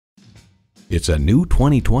It's a new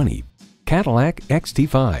 2020 Cadillac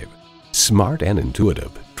XT5. Smart and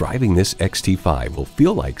intuitive, driving this XT5 will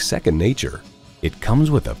feel like second nature. It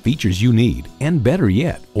comes with the features you need and, better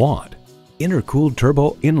yet, want. Intercooled turbo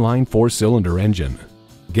inline 4-cylinder engine,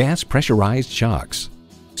 gas pressurized shocks,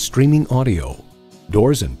 streaming audio,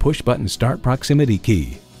 doors and push-button start proximity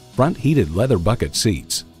key, front heated leather bucket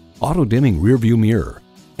seats, auto-dimming rearview mirror,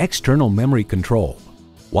 external memory control,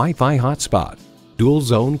 Wi-Fi hotspot,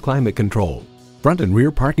 dual-zone climate control, front and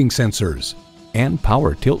rear parking sensors, and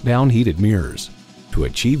power tilt-down heated mirrors. To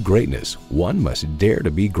achieve greatness, one must dare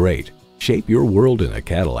to be great. Shape your world in a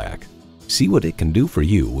Cadillac. See what it can do for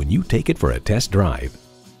you when you take it for a test drive.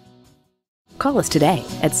 Call us today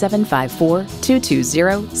at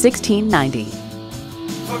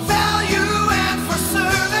 754-220-1690.